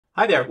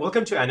Hi there,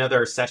 welcome to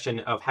another session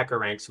of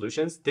HackerRank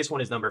Solutions. This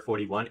one is number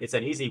 41. It's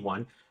an easy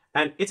one,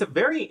 and it's a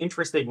very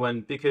interesting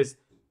one because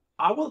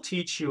I will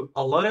teach you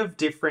a lot of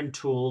different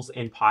tools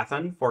in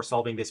Python for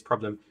solving this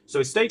problem.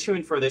 So stay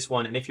tuned for this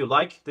one, and if you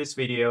like this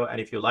video and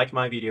if you like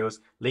my videos,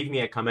 leave me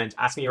a comment,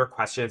 ask me your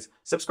questions,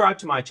 subscribe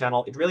to my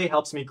channel. It really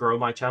helps me grow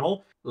my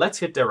channel. Let's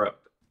hit the road.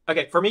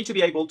 Okay, for me to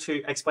be able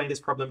to explain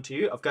this problem to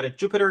you, I've got a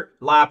Jupyter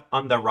Lab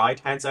on the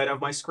right-hand side of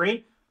my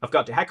screen. I've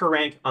got the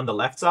HackerRank on the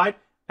left side.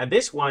 And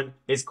this one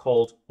is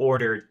called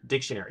Ordered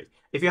Dictionary.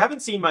 If you haven't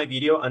seen my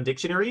video on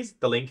dictionaries,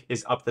 the link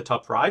is up the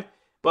top right.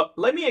 But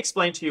let me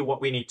explain to you what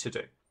we need to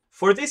do.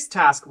 For this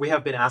task, we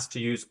have been asked to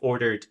use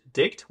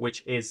OrderedDict,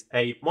 which is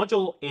a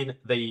module in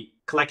the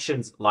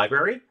collections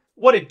library.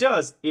 What it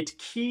does, it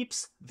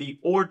keeps the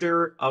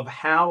order of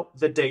how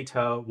the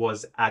data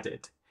was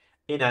added.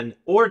 In an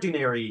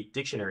ordinary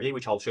dictionary,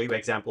 which I'll show you an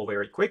example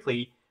very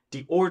quickly,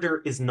 the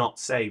order is not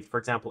saved. For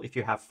example, if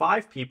you have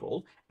 5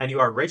 people and you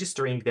are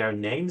registering their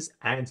names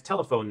and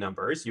telephone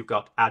numbers, you've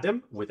got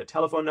Adam with a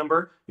telephone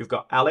number, you've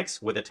got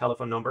Alex with a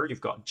telephone number, you've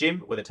got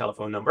Jim with a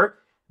telephone number.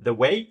 The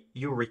way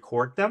you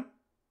record them,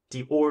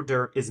 the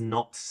order is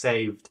not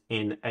saved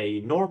in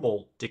a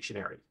normal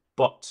dictionary.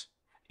 But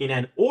in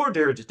an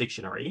ordered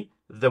dictionary,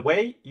 the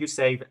way you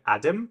save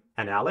Adam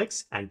and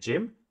Alex and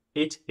Jim,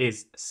 it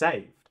is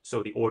saved.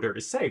 So the order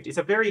is saved. It's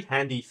a very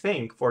handy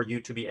thing for you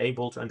to be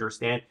able to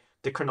understand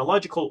the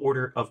chronological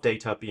order of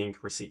data being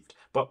received.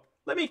 But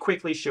let me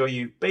quickly show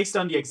you based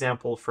on the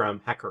example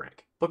from HackerRank.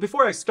 But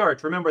before I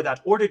start, remember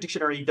that ordered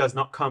dictionary does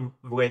not come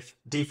with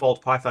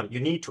default Python. You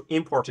need to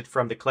import it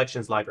from the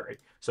collections library.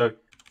 So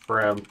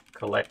from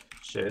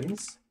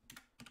collections,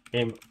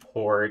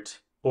 import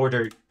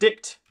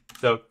OrderedDict.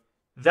 So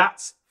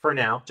that's for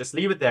now, just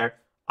leave it there.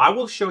 I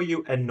will show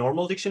you a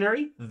normal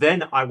dictionary,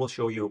 then I will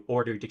show you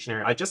ordered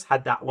dictionary. I just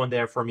had that one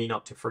there for me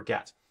not to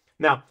forget.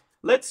 Now,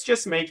 let's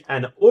just make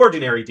an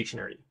ordinary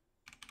dictionary.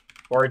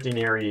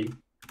 Ordinary,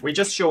 we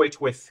just show it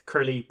with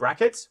curly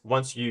brackets.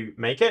 Once you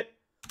make it,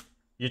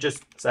 you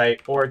just say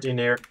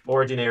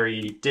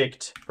ordinary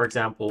dict, for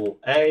example,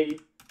 A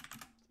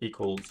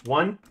equals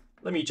 1.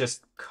 Let me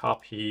just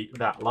copy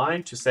that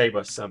line to save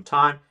us some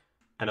time.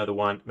 Another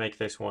one, make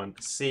this one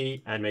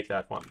C and make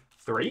that one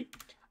 3.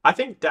 I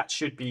think that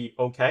should be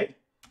okay.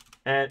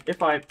 And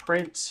if I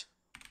print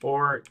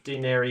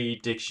ordinary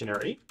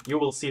dictionary, you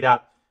will see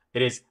that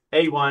it is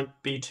A1,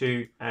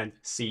 B2, and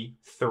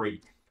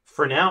C3.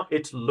 For now,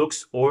 it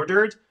looks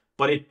ordered,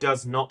 but it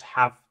does not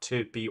have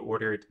to be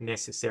ordered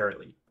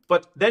necessarily.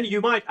 But then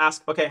you might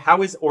ask, okay,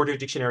 how is ordered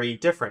dictionary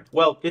different?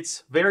 Well,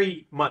 it's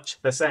very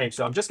much the same.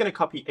 So I'm just going to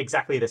copy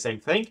exactly the same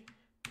thing,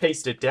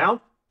 paste it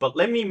down, but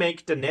let me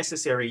make the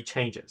necessary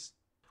changes.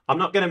 I'm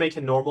not going to make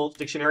a normal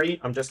dictionary.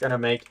 I'm just going to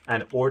make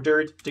an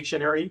ordered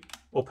dictionary,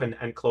 open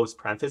and close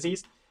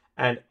parentheses.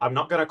 And I'm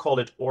not going to call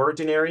it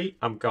ordinary.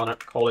 I'm going to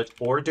call it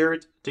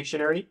ordered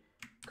dictionary.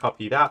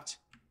 Copy that,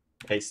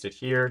 paste it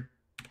here,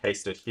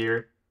 paste it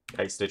here,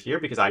 paste it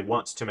here, because I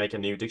want to make a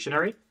new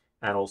dictionary,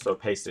 and also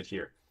paste it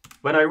here.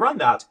 When I run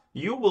that,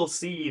 you will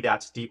see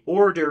that the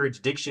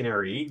ordered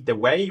dictionary, the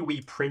way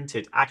we print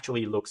it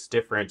actually looks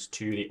different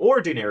to the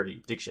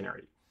ordinary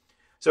dictionary.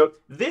 So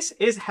this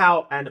is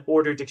how an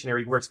ordered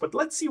dictionary works, but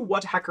let's see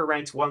what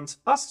HackerRank wants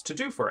us to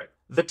do for it.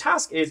 The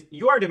task is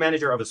you are the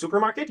manager of a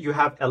supermarket. You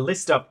have a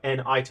list of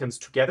n items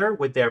together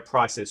with their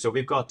prices. So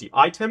we've got the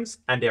items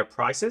and their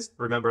prices.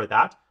 Remember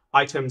that.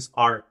 Items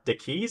are the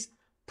keys.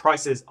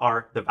 Prices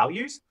are the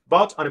values.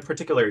 But on a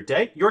particular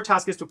day, your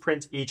task is to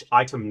print each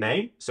item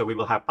name. So we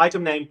will have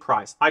item name,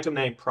 price,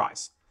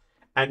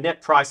 and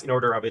net price in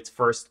order of its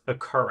first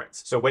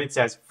occurrence. So when it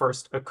says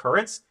first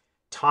occurrence,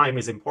 time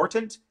is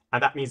important.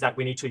 And that means that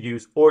we need to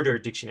use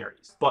ordered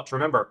dictionaries. But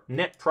remember,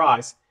 net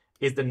price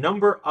is the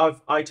number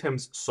of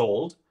items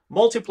sold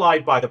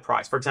multiplied by the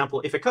price. For example,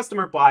 if a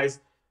customer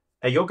buys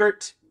a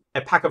yogurt,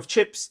 a pack of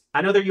chips,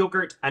 another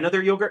yogurt,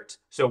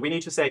 so we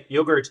need to say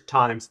yogurt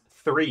times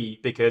 3,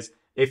 because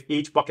if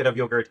each bucket of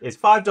yogurt is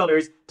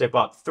 $5, they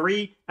bought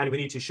 3, and we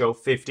need to show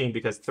 15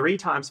 because 3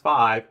 times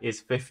 5 is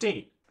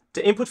 15.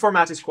 The input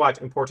format is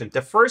quite important.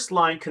 The first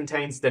line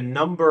contains the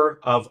number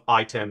of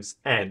items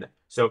n.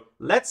 So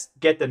let's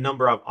get the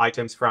number of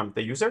items from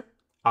the user.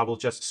 I will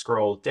just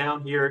scroll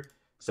down here.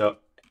 So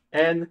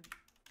n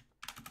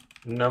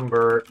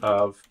number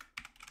of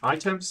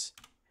items,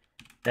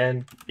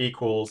 n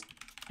equals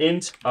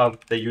int of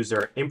the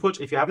user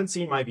input. If you haven't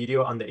seen my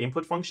video on the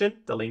input function,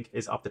 the link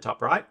is up the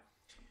top right.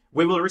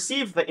 We will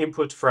receive the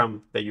input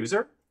from the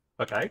user.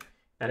 Okay.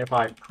 And if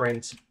I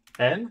print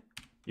n,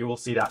 you will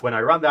see that when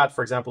I run that,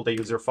 for example, the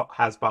user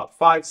has bought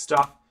 5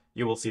 stuff.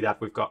 You will see that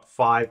we've got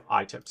 5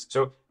 items.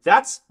 So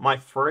that's my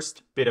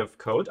first bit of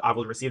code. I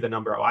will receive the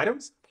number of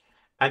items.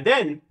 And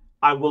then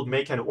I will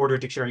make an ordered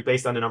dictionary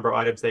based on the number of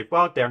items they've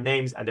bought, their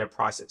names, and their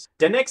prices.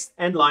 The next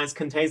n lines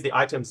contains the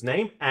item's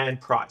name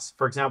and price.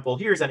 For example,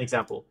 here's an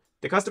example.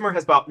 The customer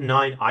has bought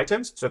 9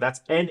 items. So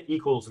that's n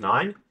equals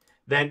 9.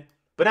 Then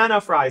banana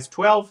fries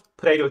 12,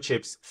 potato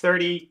chips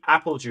 30,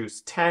 apple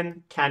juice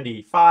 10,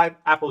 candy 5,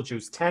 apple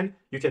juice 10.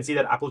 You can see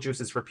that apple juice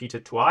is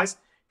repeated twice.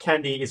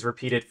 candy is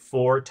repeated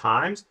 4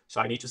 times. So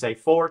I need to say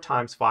 4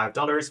 times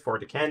 $5 for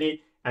the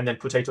candy, and then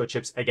potato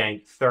chips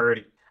again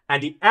 30.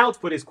 And the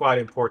output is quite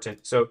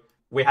important. So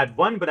we had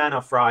 1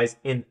 banana fries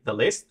in the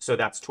list, so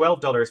that's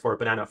 $12 for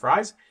banana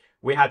fries.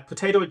 We had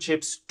potato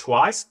chips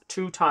twice,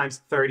 2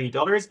 times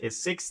 $30 is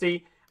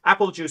 60,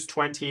 apple juice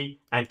 20,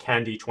 and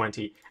candy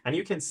 20. And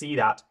you can see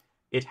that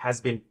it has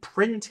been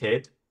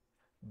printed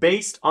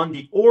based on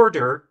the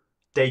order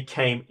they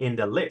came in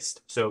the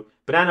list. So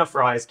banana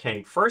fries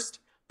came first,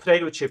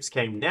 potato chips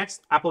came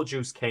next, apple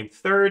juice came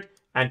third,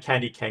 and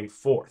candy came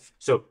fourth.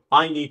 So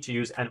I need to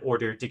use an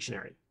ordered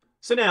dictionary.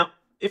 So now,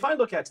 if I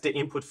look at the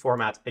input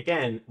format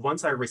again,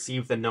 once I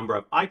receive the number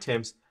of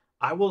items,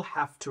 I will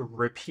have to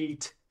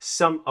repeat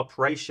some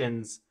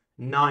operations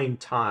 9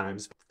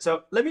 times.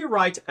 So let me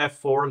write a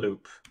for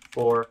loop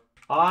for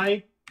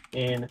I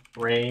in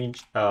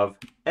range of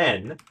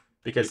n,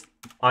 because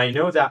I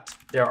know that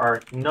there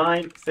are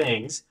 9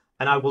 things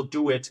and I will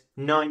do it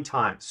 9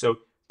 times. So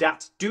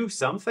that do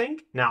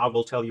something. Now I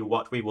will tell you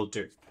what we will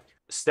do.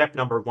 Step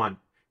number 1,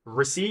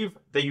 receive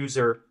the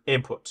user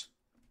input.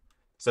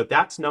 So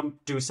that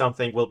do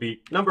something will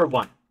be number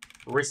 1,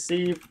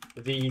 receive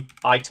the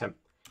item.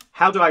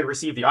 How do I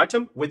receive the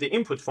item? With the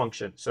input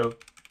function. So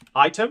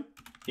item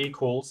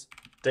equals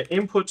the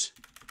input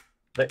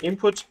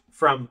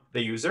from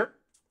the user.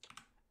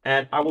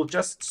 And I will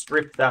just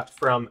strip that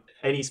from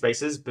any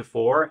spaces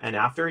before and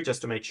after,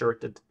 just to make sure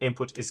that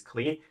input is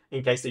clean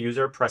in case the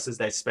user presses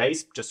their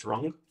space just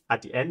wrong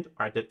at the end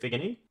or at the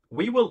beginning.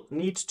 We will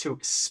need to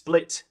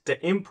split the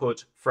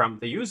input from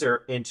the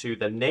user into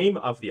the name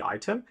of the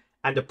item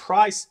and the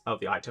price of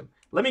the item.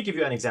 Let me give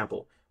you an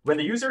example. When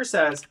the user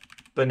says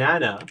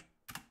banana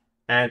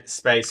and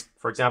space,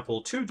 for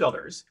example,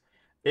 $2,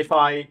 if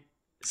I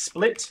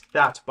split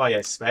that by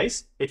a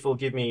space, it will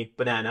give me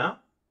banana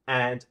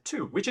and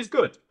 2, which is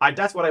good.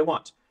 That's what I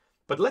want.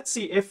 But let's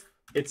see if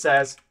it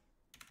says,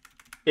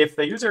 if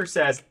the user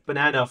says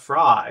banana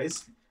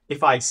fries,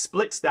 if I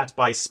split that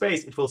by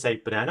space, it will say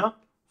banana,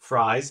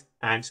 fries,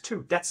 and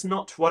 2. That's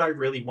not what I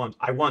really want.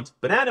 I want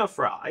banana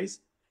fries,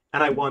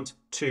 and I want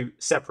 2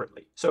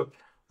 separately. So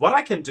what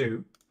I can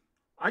do,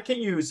 I can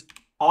use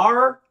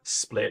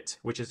rsplit,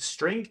 which is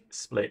string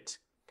split.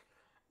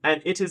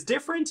 And it is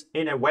different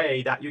in a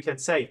way that you can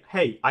say,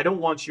 hey, I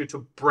don't want you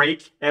to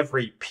break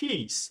every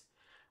piece.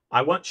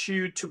 I want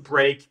you to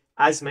break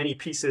as many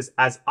pieces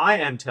as I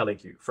am telling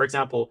you. For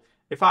example,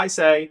 if I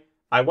say,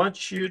 I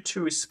want you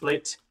to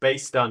split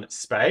based on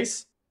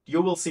space,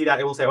 you will see that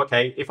it will say,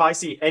 okay, if I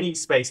see any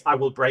space, I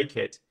will break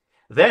it.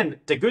 Then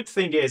the good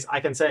thing is I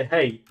can say,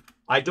 hey,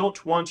 I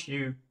don't want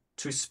you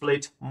to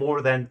split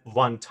more than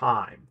 1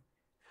 time.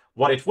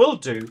 What it will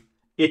do,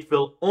 it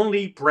will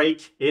only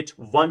break it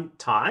 1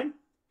 time,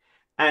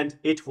 and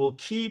it will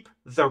keep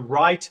the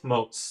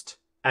rightmost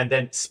and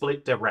then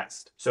split the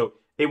rest. So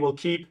it will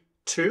keep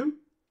 2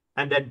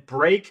 and then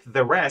break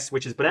the rest,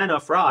 which is banana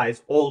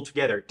fries, all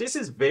together. This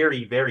is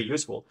very, very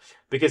useful,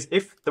 because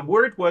if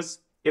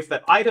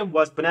the item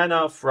was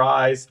banana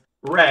fries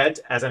red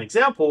as an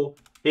example,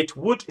 it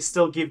would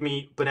still give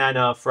me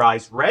banana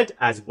fries red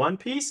as 1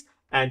 piece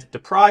and the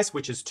price,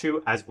 which is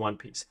 2, as 1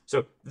 piece.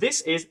 So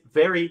this is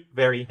very,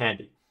 very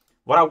handy.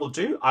 What I will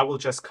do, I will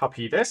just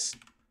copy this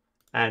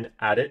and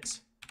add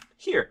it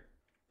here.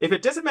 If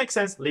it doesn't make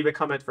sense, leave a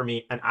comment for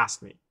me and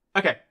ask me.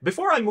 Okay,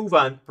 before I move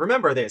on,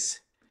 remember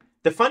this.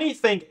 The funny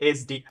thing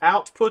is the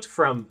output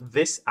from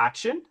this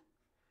action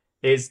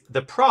is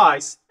the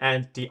price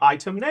and the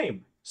item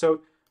name.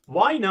 So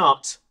why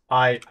not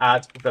I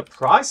add the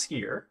price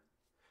here?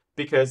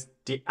 Because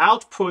the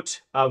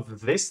output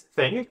of this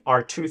thing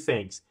are 2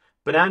 things.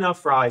 Banana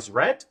fries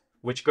red,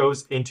 which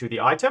goes into the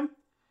item,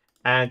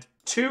 and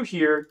 2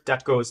 here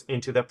that goes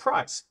into the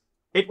price.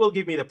 It will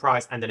give me the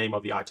price and the name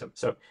of the item.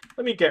 So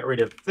let me get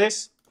rid of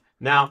this.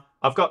 Now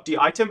I've got the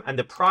item and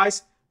the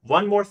price.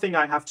 One more thing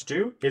I have to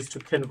do is to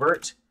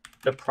convert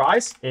the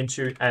price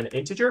into an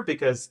integer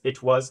because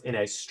it was in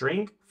a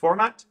string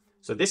format.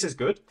 So this is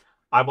good.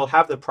 I will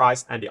have the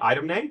price and the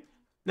item name.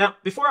 Now,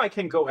 before I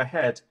can go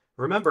ahead,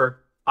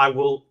 remember, I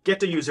will get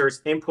the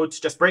user's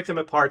inputs, just break them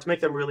apart, make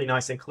them really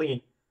nice and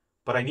clean,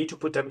 but I need to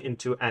put them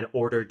into an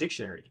ordered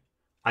dictionary.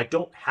 I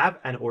don't have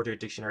an ordered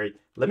dictionary.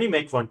 Let me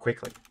make one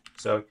quickly.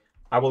 So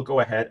I will go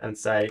ahead and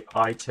say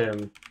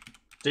item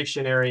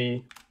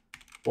dictionary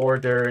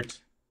ordered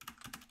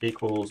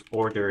equals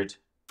ordered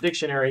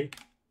dictionary.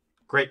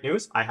 Great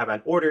news. I have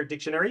an ordered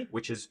dictionary,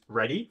 which is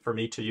ready for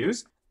me to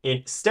use.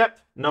 In step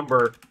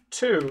number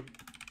 2,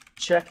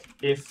 check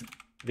if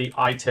the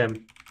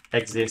item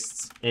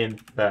exists in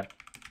the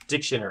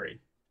dictionary.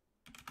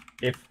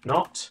 If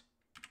not,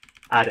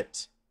 add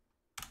it.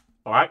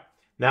 All right.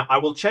 Now I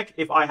will check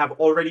if I have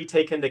already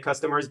taken the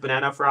customer's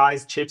banana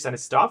fries, chips, and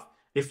stuff.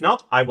 If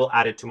not, I will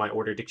add it to my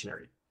order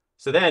dictionary.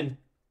 So then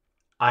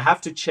I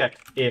have to check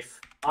if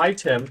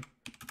item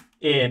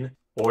in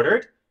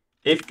ordered,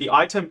 if the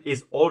item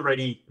is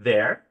already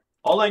there,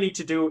 all I need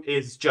to do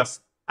is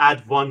just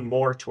add 1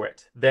 more to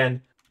it.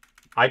 Then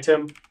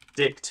item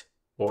dict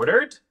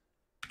ordered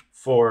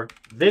for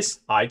this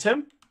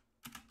item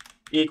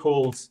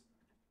equals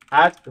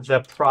add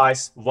the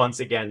price once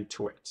again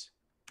to it.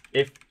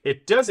 If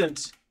it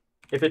doesn't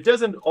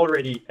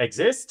already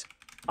exist,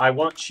 I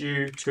want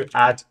you to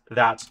add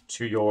that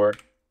to your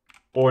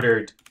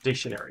ordered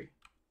dictionary.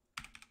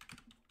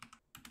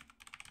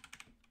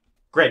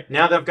 Great,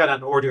 now that I've got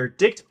an ordered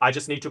dict, I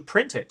just need to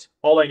print it.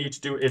 All I need to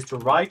do is to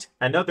write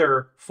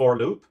another for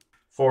loop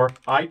for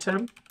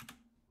item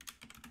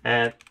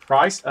and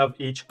price of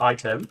each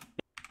item.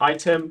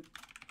 Item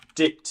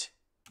dict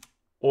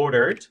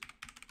ordered.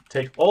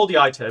 Take all the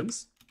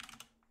items.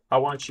 I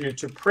want you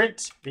to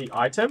print the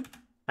item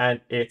and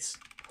its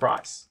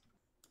price.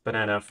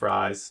 Banana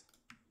fries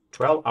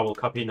 12. I will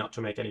copy not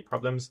to make any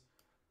problems.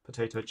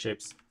 Potato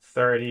chips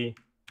 30.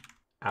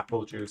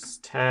 Apple juice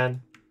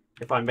 10.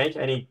 If I make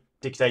any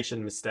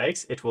dictation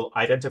mistakes, it will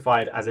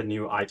identify it as a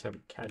new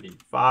item. Candy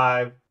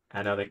 5,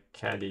 another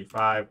candy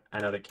 5,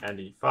 another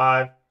candy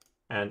 5,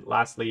 and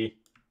lastly,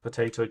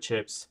 potato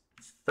chips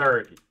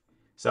 30.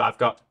 So I've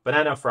got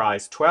banana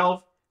fries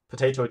 12,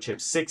 potato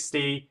chips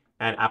 60,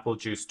 and apple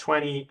juice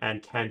 20,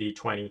 and candy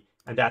 20.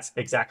 And that's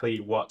exactly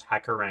what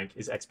HackerRank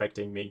is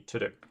expecting me to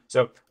do.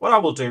 So what I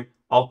will do,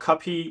 I'll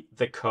copy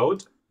the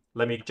code.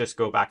 Let me just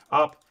go back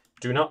up.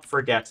 Do not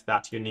forget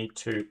that you need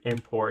to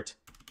import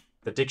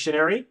the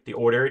dictionary, the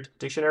ordered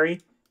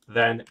dictionary.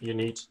 Then you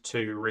need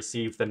to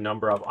receive the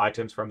number of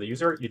items from the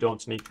user. You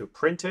don't need to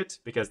print it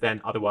because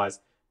then otherwise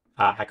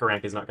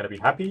HackerRank is not going to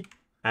be happy.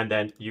 And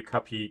then you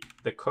copy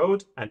the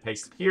code and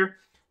paste it here.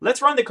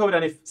 Let's run the code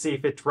and see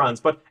if it runs.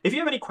 But if you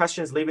have any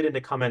questions, leave it in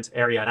the comment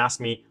area and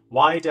ask me,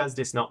 why does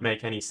this not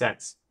make any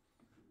sense?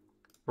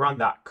 Run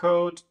that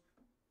code.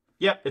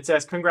 Yep, it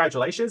says,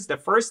 congratulations, the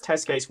first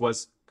test case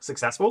was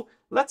successful.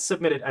 Let's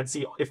submit it and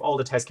see if all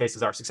the test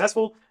cases are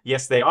successful.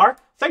 Yes, they are.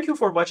 Thank you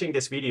for watching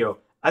this video.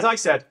 As I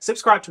said,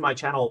 subscribe to my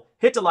channel,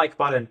 hit the like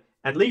button,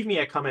 and leave me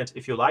a comment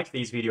if you like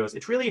these videos.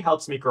 It really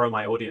helps me grow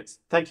my audience.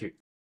 Thank you.